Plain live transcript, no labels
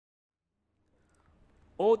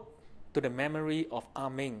Ode to the Memory of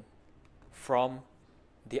Meng from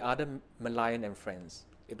the Other Merlion and Friends.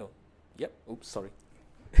 You know, yep, oops, sorry.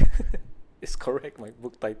 It's correct, my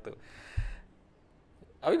book title.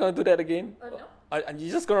 Are we going to do that again? No. Are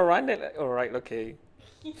you just going to run it? All right, okay.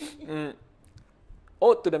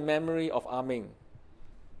 Ode to the Memory of Meng.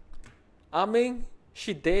 Meng,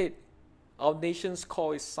 she dead. Our nation's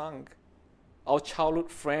call is sung. Our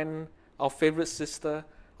childhood friend, our favorite sister,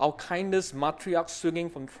 our kindest matriarch swinging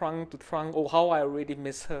from trunk to trunk. Oh, how I already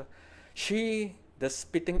miss her. She, the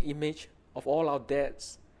spitting image of all our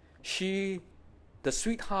dads. She, the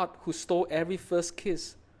sweetheart who stole every first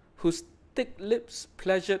kiss, whose thick lips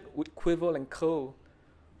pleasured with quiver and curl.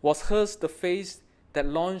 Was hers the face that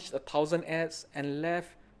launched 1,000 ads and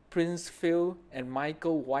left Prince Phil and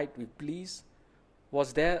Michael white with bliss?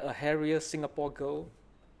 Was there a hairier Singapore girl?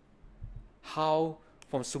 How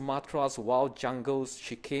from Sumatra's wild jungles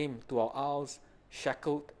she came to our isles,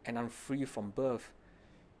 shackled and unfree from birth.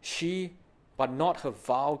 She, but not her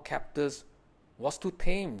vile captors, was too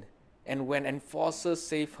tamed, and when enforcers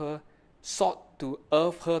saved her, sought to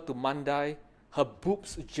earth her to Mandai, her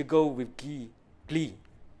boobs jiggle with glee.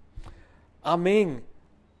 Meng,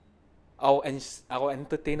 our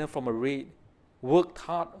entertainer from a raid, worked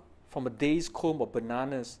hard from a day's comb of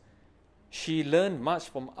bananas. She learned much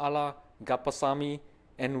from Ala Gapasamy,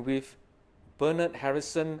 and with Bernard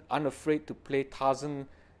Harrison unafraid to play Tarzan,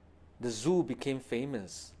 the zoo became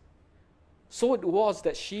famous. So it was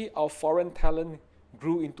that she, our foreign talent,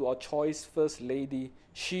 grew into our choice first lady.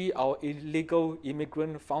 She, our illegal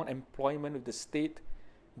immigrant, found employment with the state,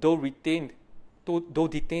 though detained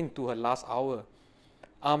to her last hour.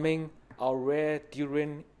 Meng, our rare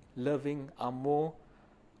durian-loving amour,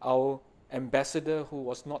 our ambassador who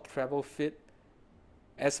was not travel fit.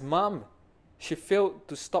 As mom, she failed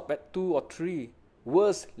to stop at 2 or 3.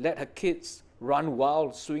 Worse, let her kids run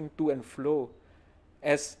wild, swing to and fro.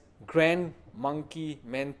 As grand monkey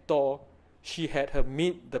mentor, she had her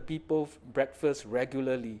meet the people breakfast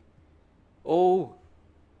regularly. Oh,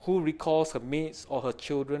 who recalls her mates or her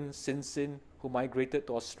children, Sin, who migrated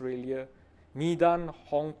to Australia, Midan,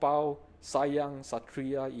 Hong Pao, Sayang,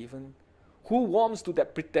 Satria even? Who warms to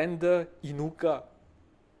that pretender, Inuka?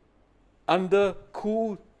 Under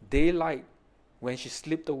cool daylight, when she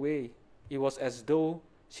slipped away, it was as though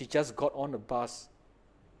she just got on a bus.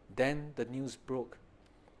 Then the news broke.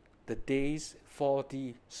 The day's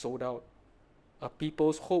 4D sold out. A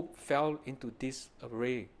people's hope fell into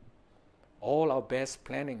disarray. All our best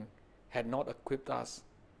planning had not equipped us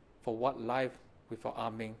for what life with our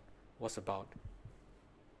Meng was about.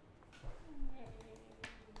 I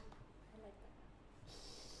like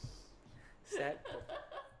that. Sad but